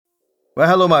Well,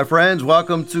 hello, my friends.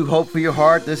 Welcome to Hope for Your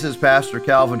Heart. This is Pastor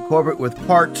Calvin Corbett with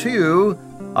part 2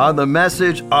 on the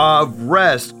message of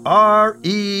rest, R-E.S.T.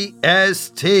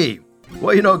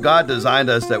 Well, God designed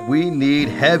us that we need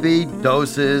heavy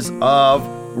doses of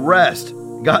rest.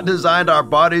 God designed our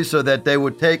bodies so that they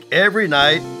would take every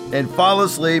night and fall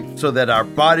asleep so that our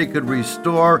body could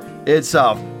restore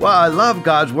itself. Well, I love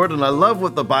God's Word, and I love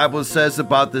what the Bible says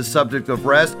about this subject of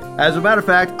rest. As a matter of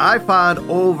fact, I found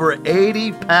over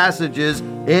 80 passages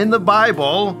in the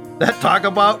Bible that talk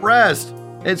about rest.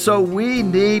 And so we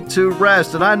need to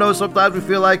rest. And I know sometimes we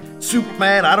feel like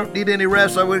Superman, I don't need any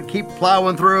rest, so I'm going to keep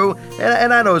plowing through.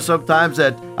 And I know sometimes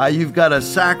that you've got to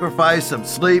sacrifice some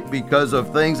sleep because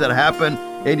of things that happen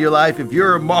in your life. If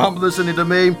you're a mom listening to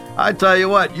me, I tell you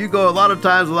what, you go a lot of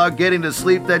times without getting the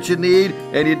sleep that you need,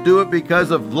 and you do it because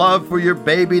of love for your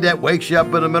baby that wakes you up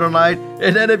in the middle of the night.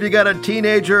 And then if you got a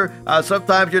teenager,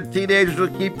 sometimes your teenagers will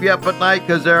keep you up at night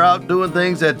because they're out doing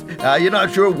things that you're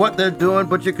not sure what they're doing,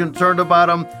 but you're concerned about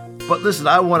them. But listen,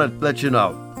 I want to let you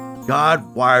know,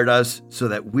 God wired us so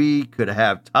that we could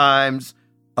have times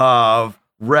of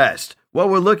rest. Well,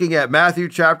 we're looking at Matthew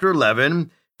chapter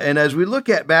 11. And as we look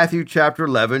at Matthew chapter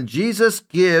 11, Jesus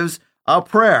gives a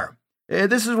prayer.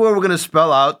 And this is where we're going to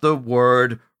spell out the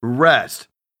word rest.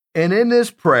 And in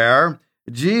this prayer,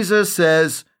 Jesus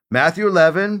says, Matthew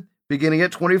 11, beginning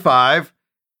at 25,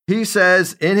 he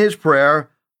says in his prayer,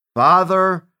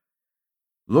 Father,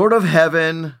 Lord of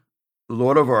heaven,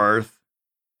 Lord of earth,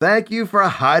 thank you for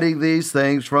hiding these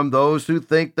things from those who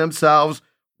think themselves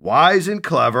wise and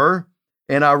clever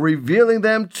and are revealing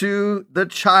them to the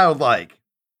childlike.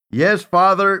 Yes,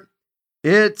 Father,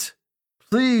 it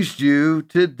pleased you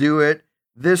to do it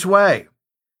this way.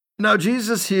 Now,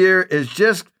 Jesus here is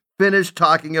just finished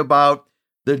talking about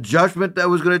the judgment that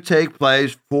was going to take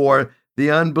place for the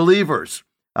unbelievers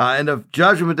and the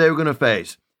judgment they were going to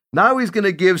face. Now he's going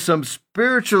to give some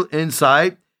spiritual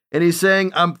insight, and he's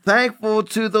saying, I'm thankful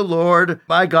to the Lord,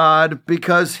 my God,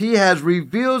 because he has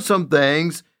revealed some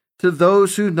things to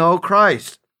those who know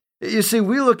Christ. You see,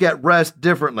 we look at rest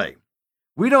differently.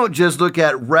 We don't just look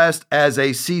at rest as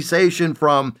a cessation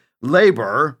from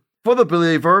labor. For the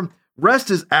believer,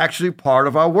 rest is actually part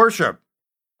of our worship.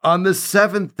 On the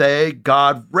seventh day,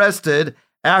 God rested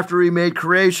after he made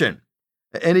creation.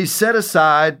 And he set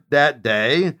aside that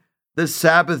day, the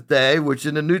Sabbath day, which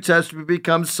in the New Testament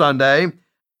becomes Sunday,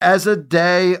 as a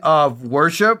day of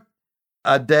worship,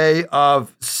 a day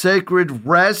of sacred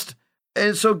rest.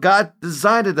 And so God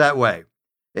designed it that way.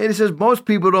 And he says most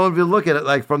people don't even look at it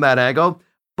like from that angle.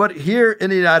 But here in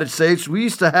the United States, we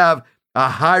used to have a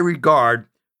high regard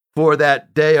for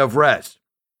that day of rest.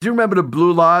 Do you remember the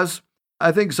blue laws?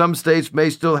 I think some states may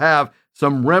still have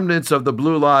some remnants of the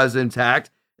blue laws intact.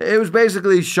 It was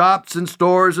basically shops and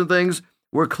stores and things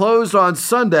were closed on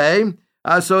Sunday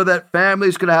so that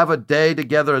families could have a day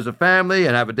together as a family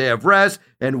and have a day of rest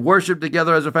and worship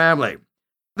together as a family.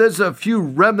 There's a few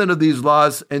remnant of these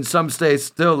laws in some states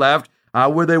still left,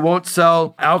 where they won't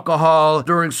sell alcohol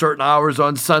during certain hours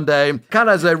on Sunday, kind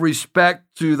of as a respect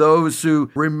to those who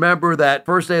remember that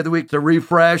first day of the week to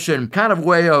refresh and kind of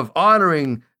way of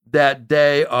honoring that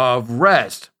day of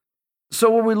rest.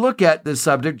 So when we look at this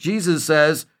subject, Jesus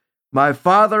says, my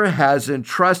Father has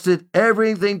entrusted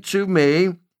everything to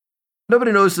me.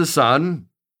 Nobody knows the Son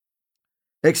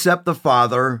except the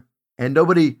Father, and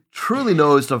nobody truly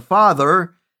knows the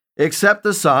Father except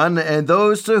the Son and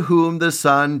those to whom the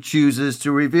Son chooses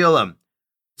to reveal him.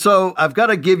 So I've got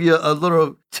to give you a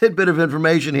little tidbit of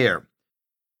information here.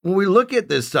 When we look at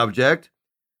this subject,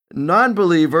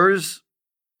 non-believers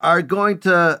are going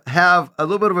to have a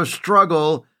little bit of a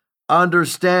struggle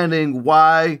understanding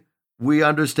why we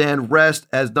understand rest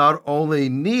as not only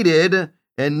needed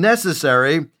and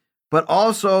necessary, but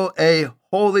also a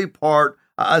holy part,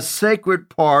 a sacred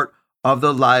part of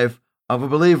the life of a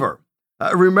believer.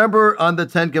 Remember on the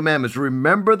Ten Commandments,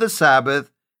 remember the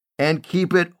Sabbath and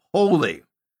keep it holy.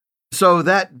 So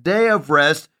that day of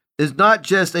rest is not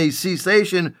just a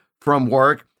cessation from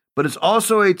work, but it's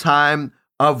also a time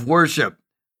of worship,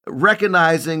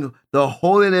 recognizing the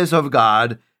holiness of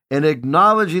God and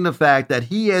acknowledging the fact that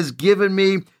he has given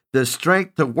me the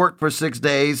strength to work for 6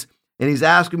 days, and he's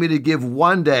asking me to give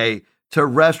one day to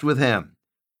rest with him.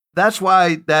 That's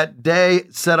why that day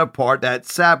set apart, that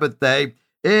Sabbath day,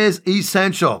 is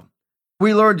essential.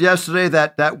 We learned yesterday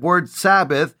that that word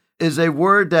Sabbath is a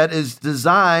word that is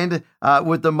designed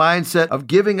with the mindset of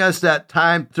giving us that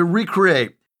time to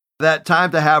recreate, that time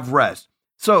to have rest.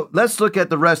 So let's look at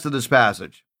the rest of this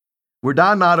passage. We're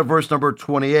down now to verse number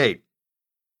 28.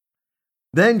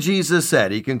 Then Jesus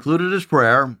said, he concluded his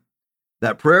prayer,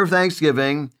 that prayer of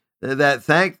thanksgiving, that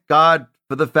thanked God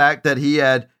for the fact that he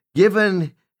had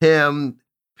given him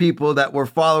people that were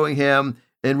following him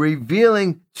and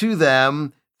revealing to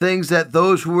them things that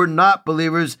those who were not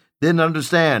believers didn't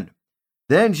understand.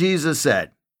 Then Jesus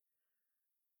said,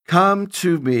 "Come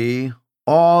to me,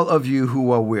 all of you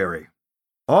who are weary,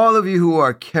 all of you who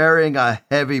are carrying a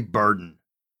heavy burden,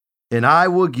 and I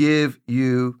will give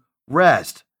you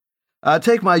rest.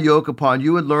 Take my yoke upon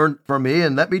you and learn from me,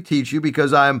 and let me teach you,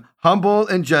 because I am humble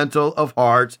and gentle of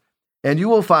heart, and you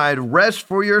will find rest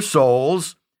for your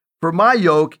souls. For my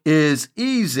yoke is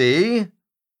easy,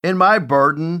 and my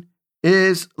burden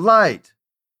is light."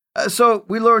 So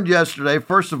we learned yesterday,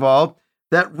 first of all,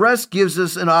 that rest gives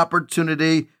us an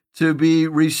opportunity to be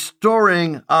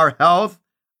restoring our health,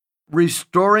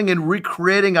 restoring and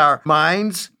recreating our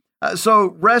minds.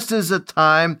 So rest is a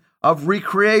time of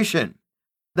recreation.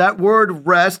 That word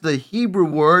rest, the Hebrew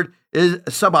word, is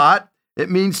sabbat. It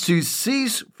means to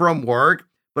cease from work,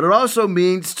 but it also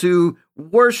means to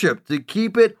worship, to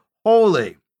keep it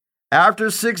holy.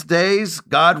 After 6 days,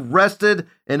 God rested,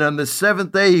 and on the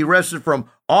seventh day, he rested from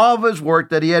all of his work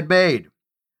that he had made.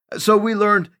 So we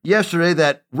learned yesterday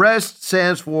that rest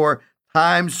stands for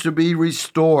times to be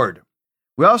restored.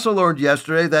 We also learned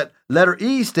yesterday that letter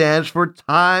E stands for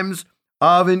times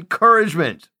of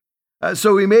encouragement.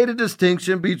 So we made a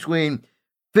distinction between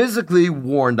physically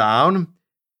worn down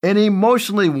and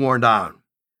emotionally worn down.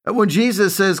 When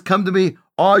Jesus says, "Come to me,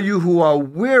 all you who are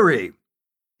weary,"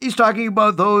 he's talking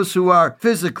about those who are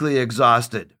physically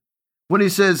exhausted. When he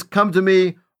says, "Come to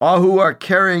me, all who are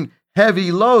carrying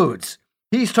heavy loads,"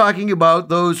 he's talking about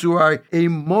those who are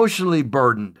emotionally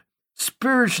burdened,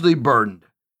 spiritually burdened.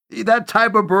 That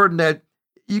type of burden that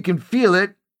you can feel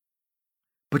it,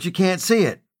 but you can't see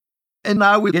it. And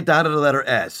now we get down to the letter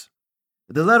S.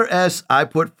 The letter S I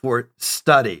put for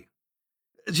study.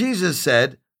 Jesus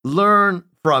said, "Learn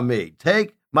from me.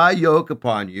 Take my yoke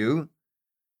upon you.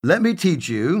 Let me teach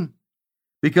you,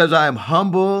 because I am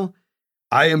humble,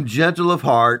 I am gentle of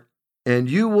heart, and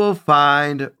you will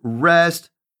find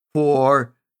rest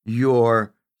for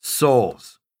your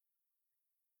souls."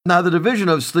 Now, the Division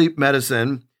of Sleep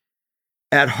Medicine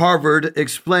at Harvard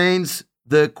explains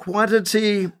the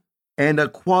quantity and the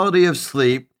quality of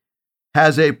sleep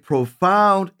has a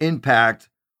profound impact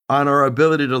on our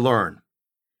ability to learn.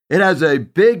 It has a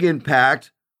big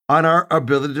impact on our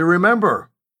ability to remember.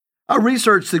 Our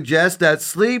research suggests that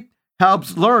sleep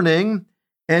helps learning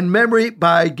and memory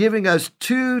by giving us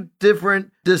two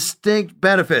different distinct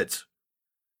benefits.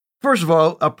 First of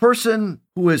all, a person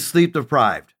who is sleep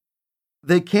deprived,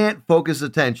 they can't focus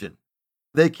attention.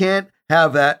 They can't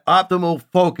have that optimal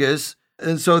focus,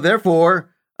 and so therefore,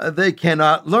 they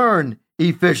cannot learn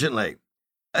efficiently.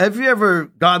 Have you ever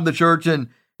gone to church and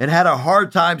had a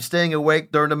hard time staying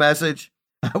awake during the message?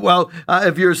 Well,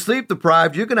 if you're sleep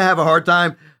deprived, you're going to have a hard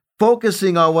time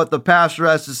focusing on what the pastor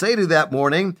has to say to you that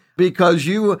morning because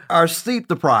you are sleep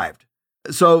deprived.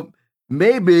 So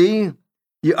maybe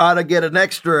you ought to get an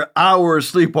extra hour of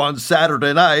sleep on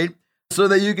Saturday night so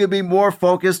that you can be more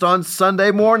focused on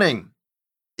Sunday morning.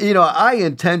 You know, I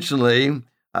intentionally,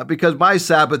 because my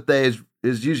Sabbath day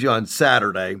is usually on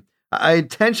Saturday, I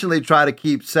intentionally try to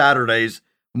keep Saturdays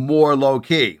more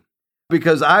low-key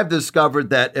because I've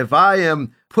discovered that if I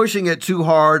am pushing it too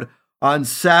hard on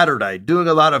Saturday, doing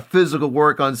a lot of physical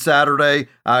work on Saturday,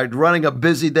 running a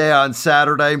busy day on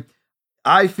Saturday,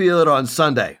 I feel it on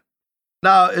Sunday.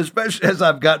 Now, especially as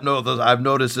I've gotten older, I've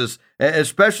noticed this,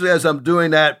 especially as I'm doing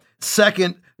that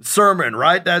second sermon,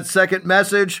 right? That second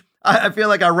message, I feel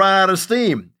like I run out of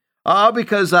steam. All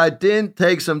because I didn't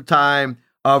take some time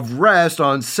of rest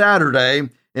on Saturday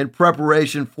in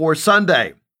preparation for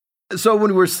Sunday. So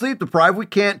when we're sleep deprived, we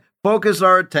can't focus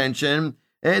our attention,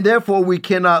 and therefore we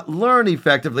cannot learn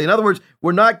effectively. In other words,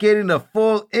 we're not getting the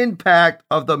full impact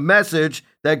of the message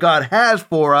that God has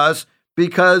for us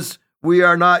because we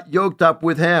are not yoked up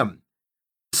with Him.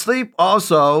 Sleep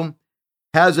also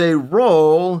has a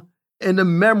role in the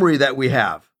memory that we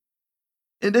have.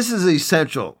 And this is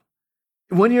essential.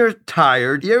 When you're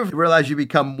tired, you ever realize you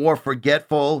become more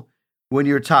forgetful when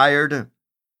you're tired?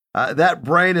 That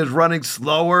brain is running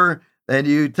slower and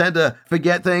you tend to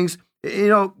forget things. You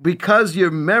know, because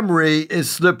your memory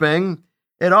is slipping,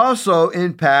 it also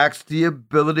impacts the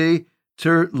ability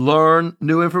to learn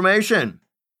new information.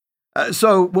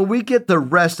 So when we get the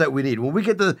rest that we need, when we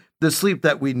get the sleep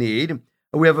that we need,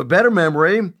 we have a better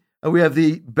memory and we have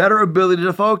the better ability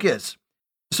to focus.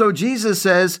 So Jesus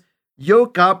says,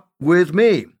 yoke up with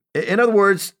me. In other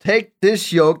words, take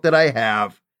this yoke that I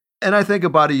have. And I think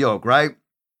about a yoke, right?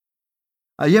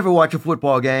 You ever watch a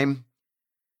football game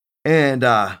and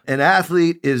an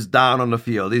athlete is down on the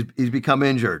field. He's become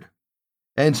injured.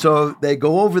 And so they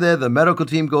go over there, the medical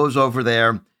team goes over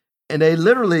there, and they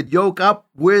literally yoke up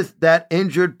with that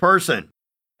injured person.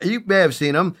 You may have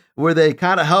seen them where they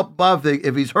kind of help Buff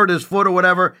if he's hurt his foot or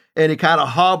whatever, and he kind of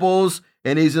hobbles,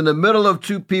 and he's in the middle of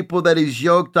two people that he's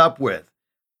yoked up with.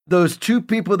 Those two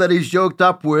people that he's yoked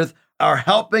up with are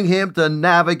helping him to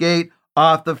navigate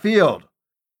off the field.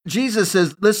 Jesus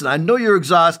says, listen, I know you're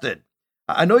exhausted.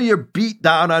 I know you're beat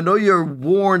down. I know you're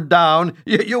worn down.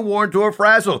 You're worn to a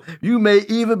frazzle. You may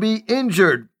even be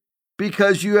injured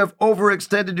because you have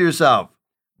overextended yourself.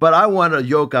 But I want to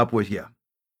yoke up with you.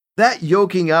 That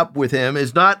yoking up with him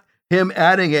is not him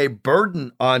adding a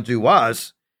burden onto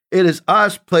us. It is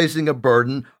us placing a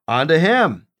burden onto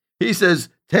him. He says,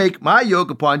 take my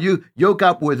yoke upon you, yoke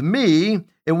up with me.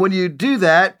 And when you do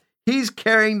that, he's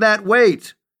carrying that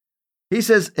weight. He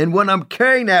says, and when I'm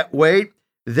carrying that weight,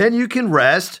 then you can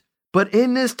rest. But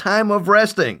in this time of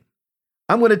resting,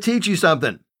 I'm going to teach you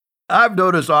something. I've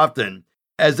noticed often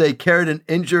as they carried an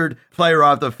injured player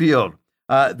off the field,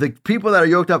 the people that are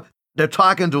yoked up, they're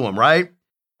talking to him, right?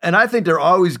 And I think they're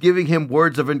always giving him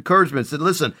words of encouragement. Said,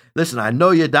 listen, I know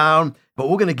you're down, but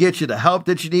we're going to get you the help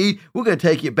that you need. We're going to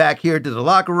take you back here to the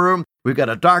locker room. We've got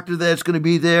a doctor that's going to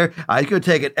be there. He's going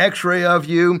to take an x-ray of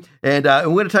you. And we're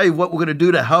going to tell you what we're going to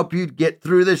do to help you get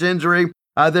through this injury.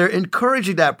 They're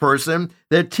encouraging that person.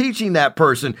 They're teaching that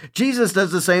person. Jesus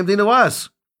does the same thing to us.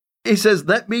 He says,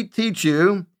 let me teach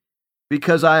you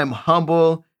because I am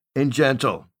humble and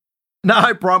gentle. Now,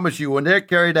 I promise you, when they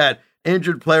carry that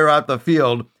injured player out the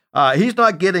field, he's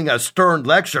not getting a stern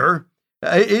lecture.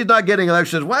 He's not getting a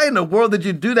lecture. Why in the world did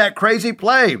you do that crazy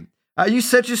play? You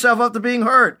set yourself up to being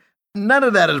hurt. None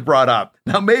of that is brought up.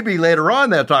 Now, maybe later on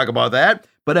they'll talk about that,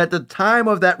 but at the time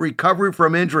of that recovery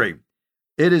from injury,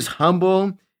 it is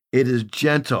humble, it is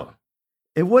gentle.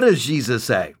 And what does Jesus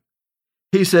say?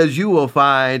 He says, you will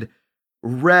find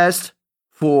rest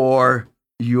for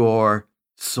your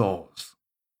souls.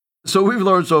 So we've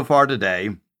learned so far today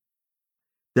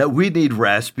that we need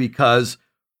rest because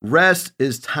rest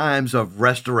is times of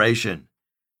restoration,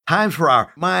 times for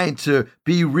our mind to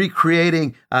be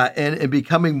recreating and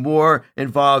becoming more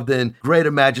involved in great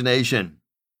imagination.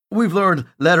 We've learned,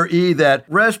 letter E, that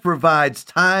rest provides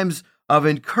times of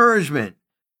encouragement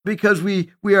because we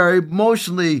are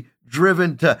emotionally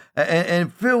driven to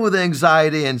and filled with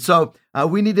anxiety. And so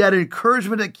we need that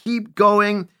encouragement to keep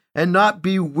going and not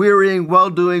be wearying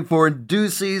well-doing, for in due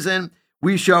season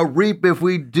we shall reap if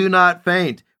we do not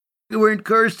faint. We're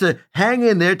encouraged to hang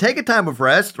in there, take a time of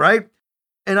rest, right?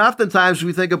 And oftentimes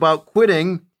we think about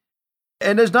quitting,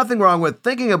 and there's nothing wrong with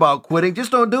thinking about quitting.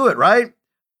 Just don't do it, right?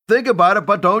 Think about it,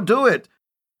 but don't do it.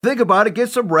 Think about it, get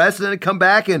some rest, and then come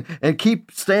back and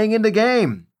keep staying in the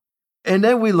game. And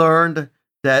then we learned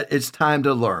that it's time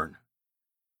to learn.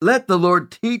 Let the Lord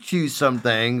teach you some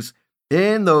things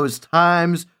in those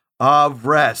times of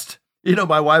rest. You know,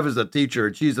 my wife is a teacher,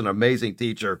 and she's an amazing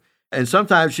teacher. And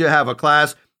sometimes she'll have a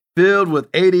class filled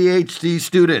with ADHD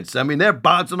students. I mean, they're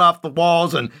bouncing off the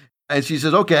walls, and she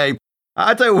says, okay,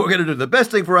 I tell you what we're going to do. The best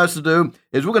thing for us to do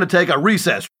is we're going to take a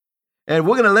recess, and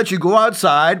we're going to let you go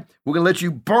outside. We're going to let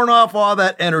you burn off all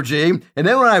that energy. And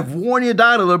then when I've worn you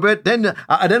down a little bit, then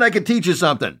I can teach you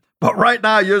something. But right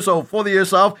now, you're so full of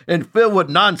yourself and filled with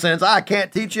nonsense, I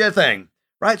can't teach you a thing.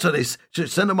 Right? So they should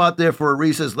send them out there for a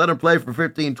recess, let them play for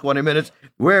 15, 20 minutes,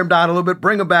 wear them down a little bit,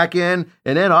 bring them back in,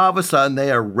 and then all of a sudden they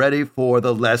are ready for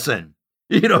the lesson.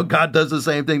 You know, God does the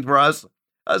same thing for us.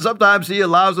 Sometimes he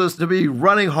allows us to be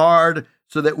running hard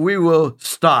so that we will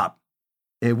stop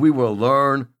and we will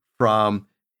learn from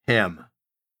him.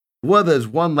 Well, there's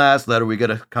one last letter we got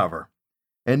to cover,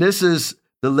 and this is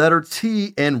the letter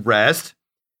T in rest,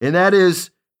 and that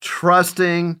is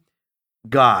trusting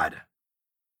God.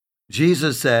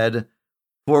 Jesus said,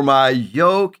 for my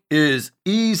yoke is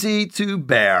easy to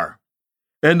bear,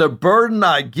 and the burden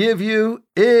I give you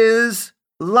is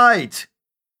light.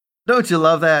 Don't you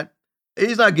love that?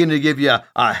 He's not going to give you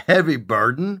a heavy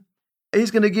burden.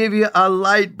 He's going to give you a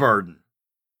light burden.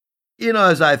 You know,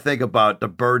 as I think about the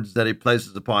burdens that he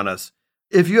places upon us,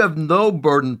 if you have no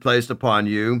burden placed upon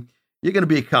you, you're going to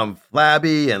become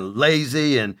flabby and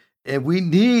lazy, and we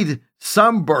need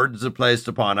some burdens placed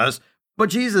upon us. But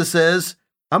Jesus says,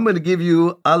 I'm going to give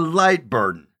you a light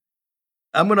burden.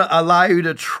 I'm going to allow you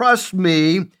to trust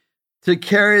me to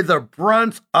carry the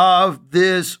brunt of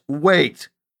this weight.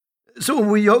 So when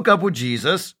we yoke up with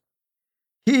Jesus,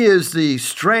 he is the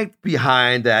strength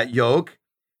behind that yoke.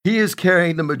 He is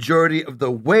carrying the majority of the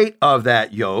weight of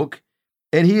that yoke,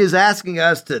 and he is asking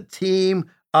us to team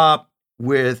up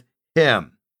with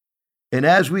him. And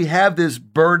as we have this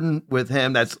burden with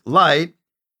him that's light,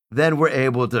 then we're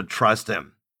able to trust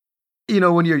him.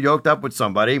 When you're yoked up with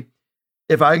somebody,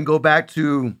 if I can go back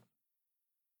to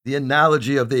the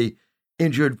analogy of the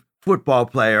injured football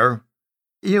player,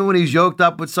 when he's yoked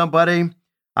up with somebody,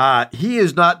 he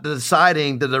is not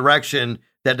deciding the direction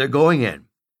that they're going in.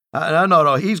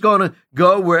 No. He's going to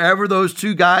go wherever those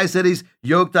two guys that he's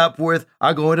yoked up with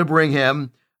are going to bring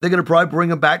him. They're going to probably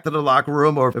bring him back to the locker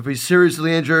room, or if he's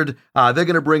seriously injured, they're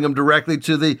going to bring him directly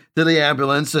to the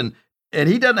ambulance. And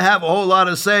he doesn't have a whole lot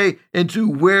of say into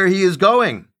where he is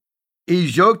going.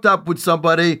 He's yoked up with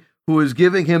somebody who is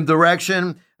giving him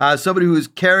direction, somebody who is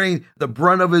carrying the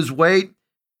brunt of his weight,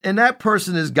 and that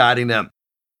person is guiding them.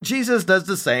 Jesus does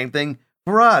the same thing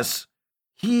for us.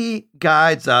 He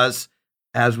guides us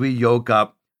as we yoke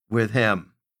up with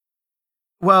him.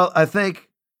 Well, I think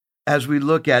as we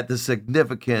look at the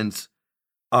significance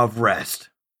of rest,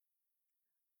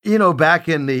 back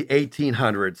in the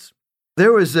 1800s,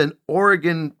 there was an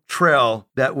Oregon Trail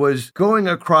that was going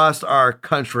across our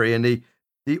country, and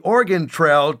the Oregon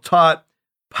Trail taught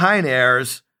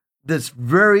pioneers this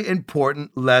very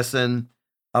important lesson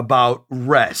about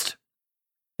rest.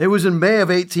 It was in May of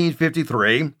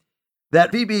 1853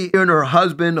 that Phoebe and her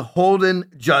husband, Holden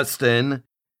Justin,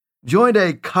 joined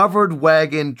a covered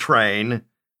wagon train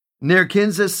near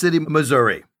Kansas City,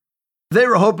 Missouri. They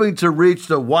were hoping to reach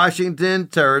the Washington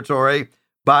Territory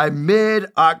by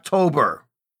mid-October.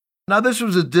 Now, this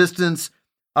was a distance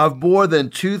of more than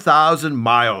 2,000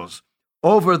 miles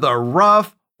over the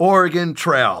rough Oregon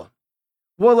Trail.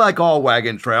 Well, like all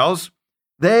wagon trails,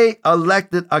 they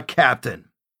elected a captain.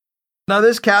 Now,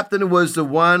 this captain was the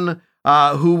one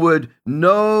who would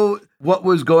know what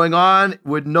was going on,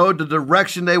 would know the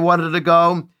direction they wanted to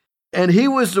go, and he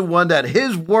was the one that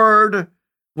his word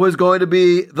was going to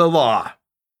be the law.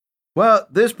 Well,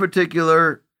 this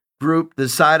particular group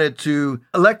decided to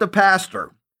elect a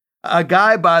pastor, a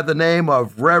guy by the name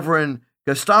of Reverend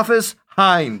Gustavus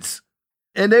Hines.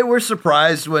 And they were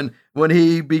surprised when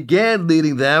he began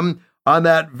leading them on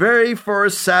that very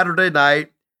first Saturday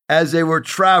night as they were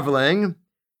traveling.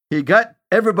 He got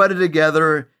everybody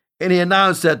together and he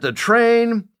announced that the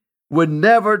train would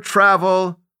never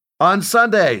travel on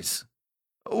Sundays.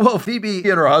 Well, Phoebe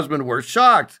and her husband were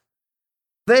shocked.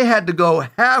 They had to go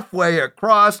halfway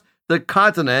across the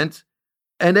continent,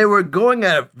 and they were going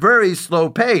at a very slow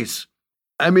pace.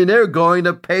 I mean, they were going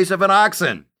the pace of an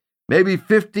oxen, maybe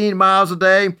 15 miles a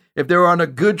day. If they were on a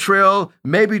good trail,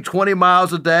 maybe 20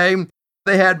 miles a day.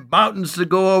 They had mountains to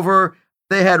go over.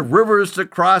 They had rivers to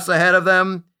cross ahead of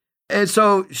them. And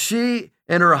so she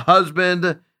and her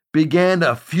husband began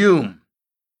to fume.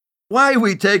 Why are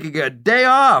we taking a day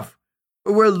off?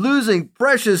 We're losing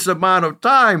precious amount of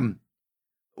time.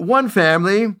 One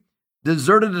family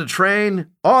deserted the train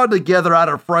altogether out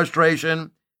of frustration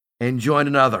and joined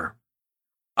another.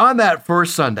 On that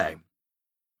first Sunday,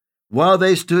 while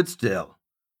they stood still,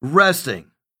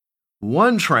 resting,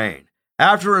 one train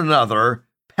after another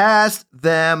passed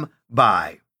them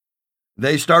by.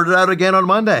 They started out again on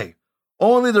Monday,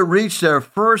 only to reach their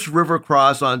first river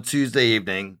cross on Tuesday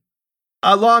evening.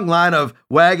 A long line of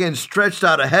wagons stretched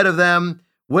out ahead of them,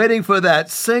 waiting for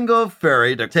that single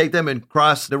ferry to take them and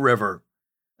cross the river.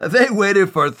 They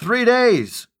waited for 3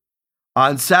 days.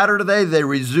 On Saturday, they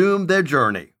resumed their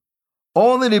journey,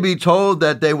 only to be told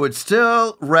that they would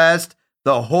still rest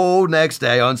the whole next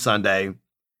day on Sunday.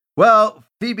 Well,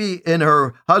 Phoebe and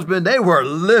her husband, they were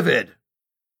livid.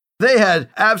 They had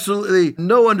absolutely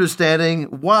no understanding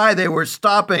why they were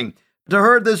stopping. To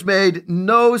her, this made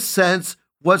no sense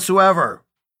whatsoever.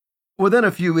 Within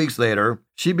a few weeks later,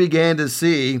 she began to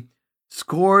see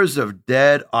scores of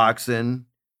dead oxen,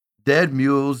 dead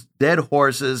mules, dead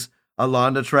horses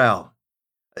along the trail.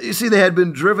 You see, they had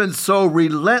been driven so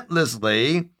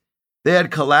relentlessly, they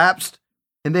had collapsed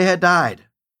and they had died.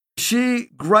 She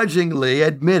grudgingly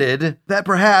admitted that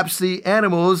perhaps the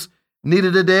animals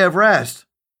needed a day of rest.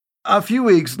 A few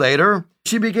weeks later,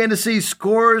 she began to see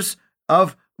scores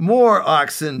of more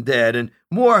oxen dead and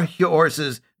more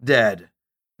horses dead.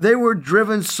 They were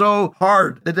driven so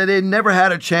hard that they never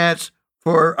had a chance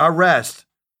for a rest.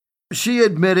 She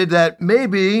admitted that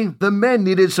maybe the men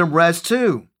needed some rest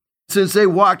too, since they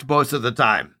walked most of the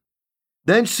time.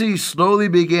 Then she slowly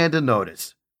began to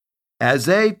notice, as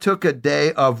they took a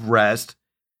day of rest,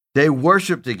 they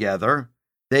worshiped together,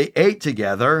 they ate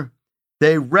together,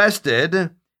 they rested,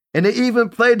 and they even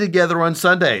played together on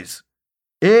Sundays.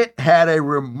 It had a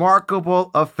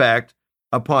remarkable effect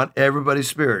upon everybody's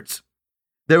spirits.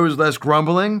 There was less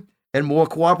grumbling and more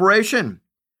cooperation.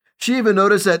 She even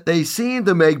noticed that they seemed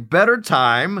to make better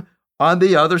time on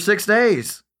the other 6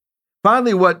 days.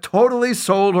 Finally, what totally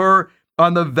sold her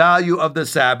on the value of the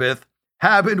Sabbath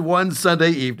happened one Sunday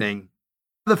evening.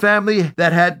 The family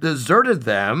that had deserted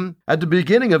them at the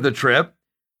beginning of the trip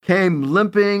came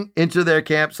limping into their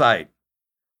campsite,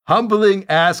 humbly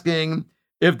asking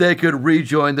if they could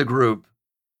rejoin the group.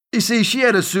 You see, she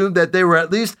had assumed that they were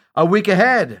at least a week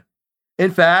ahead.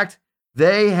 In fact,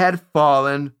 they had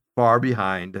fallen far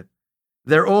behind.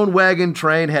 Their own wagon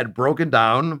train had broken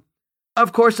down.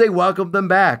 Of course, they welcomed them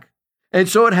back. And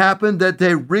so it happened that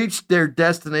they reached their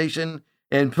destination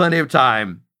in plenty of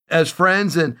time as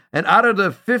friends, and out of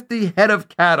the 50 head of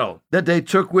cattle that they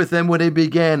took with them when they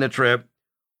began the trip,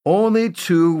 only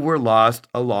 2 were lost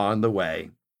along the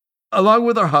way. Along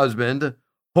with her husband,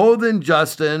 Holden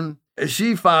Justin,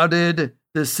 she founded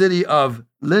the city of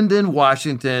Linden,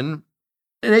 Washington.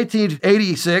 In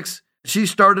 1886, she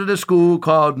started a school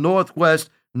called Northwest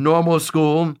Normal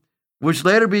School, which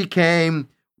later became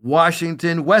Western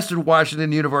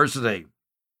Washington University.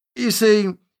 You see,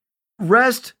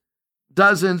 rest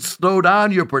doesn't slow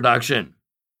down your production.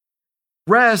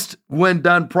 Rest, when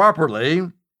done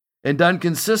properly and done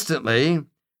consistently,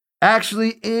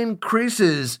 actually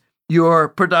increases your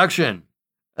production.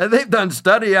 They've done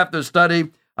study after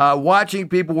study, watching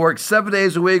people work 7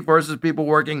 days a week versus people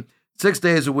working 6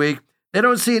 days a week. They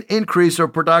don't see an increase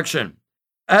of production.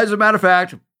 As a matter of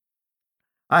fact,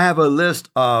 I have a list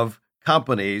of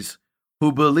companies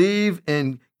who believe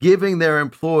in giving their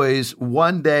employees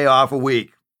 1 day off a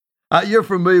week. You're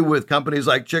familiar with companies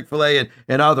like Chick-fil-A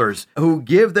and others who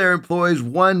give their employees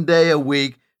 1 day a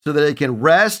week so that they can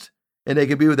rest and they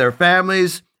can be with their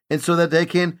families and so that they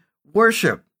can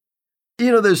worship.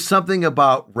 You know, there's something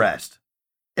about rest.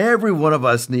 Every one of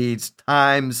us needs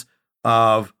times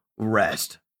of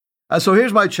rest. So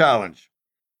here's my challenge.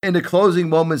 In the closing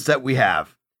moments that we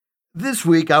have, this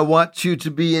week I want you to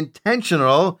be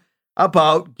intentional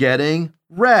about getting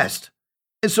rest.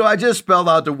 And so I just spelled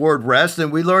out the word rest,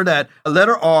 and we learned that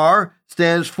letter R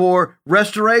stands for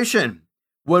restoration.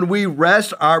 When we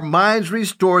rest, our minds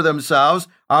restore themselves,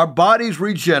 our bodies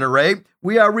regenerate,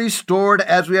 we are restored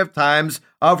as we have times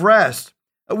of rest.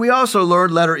 We also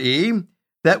learned letter E,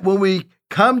 that when we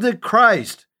come to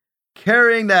Christ,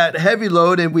 carrying that heavy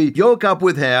load and we yoke up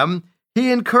with Him,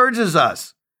 He encourages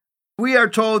us. We are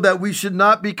told that we should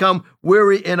not become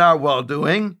weary in our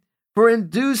well-doing, for in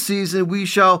due season we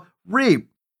shall reap.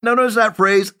 Now notice that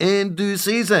phrase, in due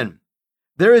season.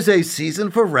 There is a season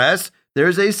for rest. There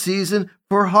is a season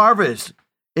for harvest.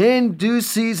 In due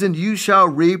season you shall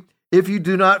reap if you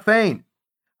do not faint.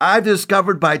 I've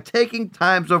discovered by taking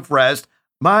times of rest,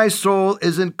 my soul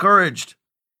is encouraged.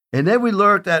 And then we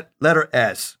learned that letter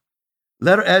S.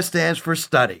 Letter S stands for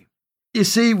study. You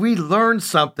see, we learn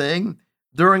something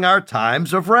during our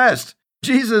times of rest.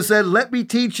 Jesus said, let me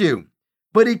teach you.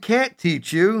 But He can't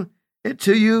teach you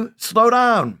until you slow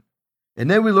down. And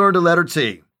then we learned the letter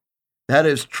T. That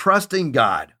is trusting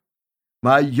God.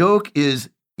 My yoke is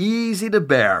easy to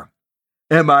bear,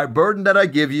 and my burden that I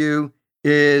give you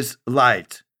is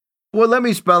light. Well, let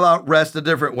me spell out rest a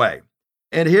different way.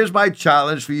 And here's my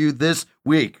challenge for you this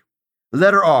week.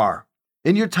 Letter R.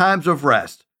 In your times of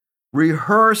rest,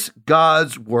 rehearse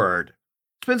God's word.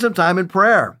 Spend some time in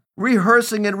prayer,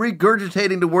 rehearsing and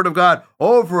regurgitating the word of God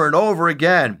over and over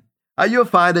again. You'll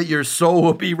find that your soul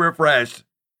will be refreshed.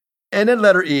 And then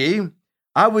letter E,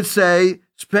 I would say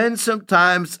spend some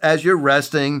time as you're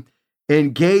resting,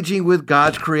 engaging with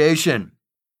God's creation.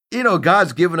 You know,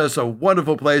 God's given us a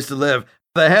wonderful place to live.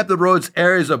 The Hampton Roads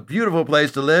area is a beautiful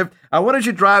place to live. Why don't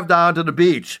you drive down to the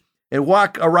beach and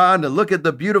walk around and look at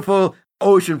the beautiful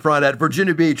oceanfront at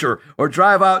Virginia Beach, or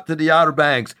drive out to the Outer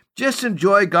Banks. Just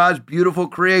enjoy God's beautiful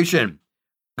creation.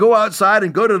 Go outside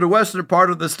and go to the western part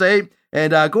of the state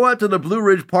and go out to the Blue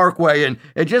Ridge Parkway and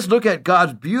just look at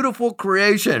God's beautiful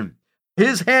creation.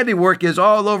 His handiwork is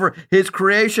all over His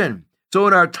creation. So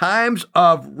in our times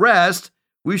of rest,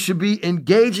 we should be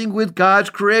engaging with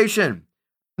God's creation,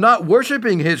 not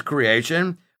worshiping His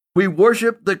creation. We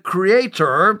worship the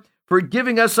Creator for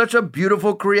giving us such a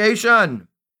beautiful creation.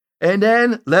 And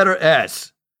then letter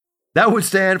S. That would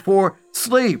stand for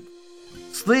sleep.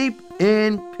 Sleep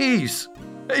in peace.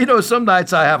 You know, some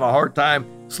nights I have a hard time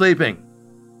sleeping.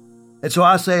 And so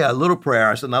I say a little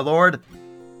prayer. I said, now, Lord,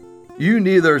 you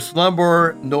neither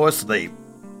slumber nor sleep.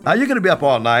 Now, you're going to be up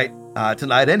all night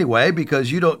tonight anyway,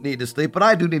 because you don't need to sleep, but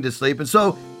I do need to sleep. And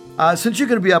so since you're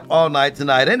going to be up all night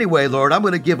tonight anyway, Lord, I'm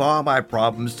going to give all my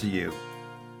problems to you.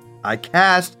 I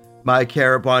cast my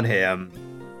care upon Him,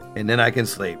 and then I can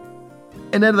sleep.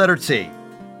 And then letter T.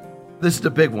 This is the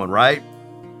big one, right?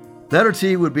 Letter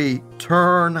T would be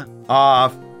turn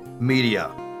off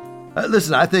media.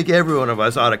 Listen, I think every one of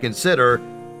us ought to consider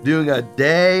doing a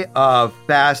day of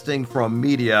fasting from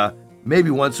media,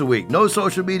 maybe once a week. No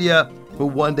social media for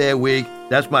 1 day a week.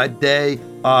 That's my day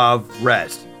of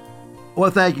rest.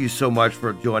 Well, thank you so much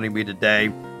for joining me today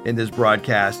in this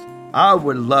broadcast. I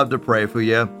would love to pray for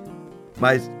you.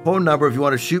 My phone number, if you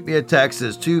want to shoot me a text,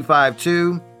 is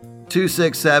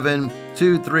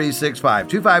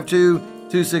 252-267-2365.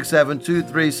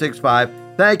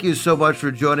 252-267-2365. Thank you so much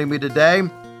for joining me today.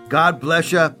 God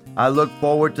bless you. I look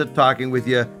forward to talking with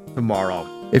you tomorrow.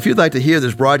 If you'd like to hear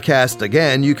this broadcast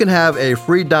again, you can have a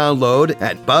free download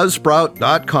at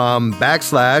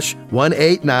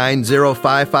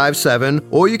buzzsprout.com/1890557,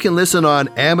 or you can listen on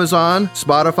Amazon,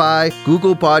 Spotify,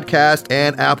 Google Podcast,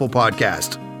 and Apple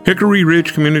Podcast. Hickory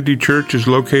Ridge Community Church is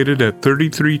located at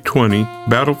 3320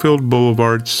 Battlefield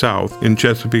Boulevard South in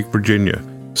Chesapeake, Virginia.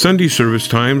 Sunday service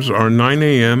times are 9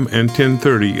 a.m. and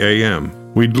 10:30 a.m.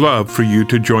 We'd love for you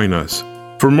to join us.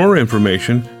 For more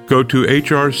information, go to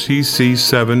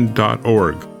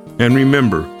hrcc7.org. And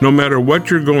remember, no matter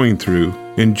what you're going through,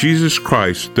 in Jesus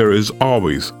Christ there is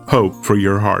always hope for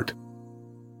your heart.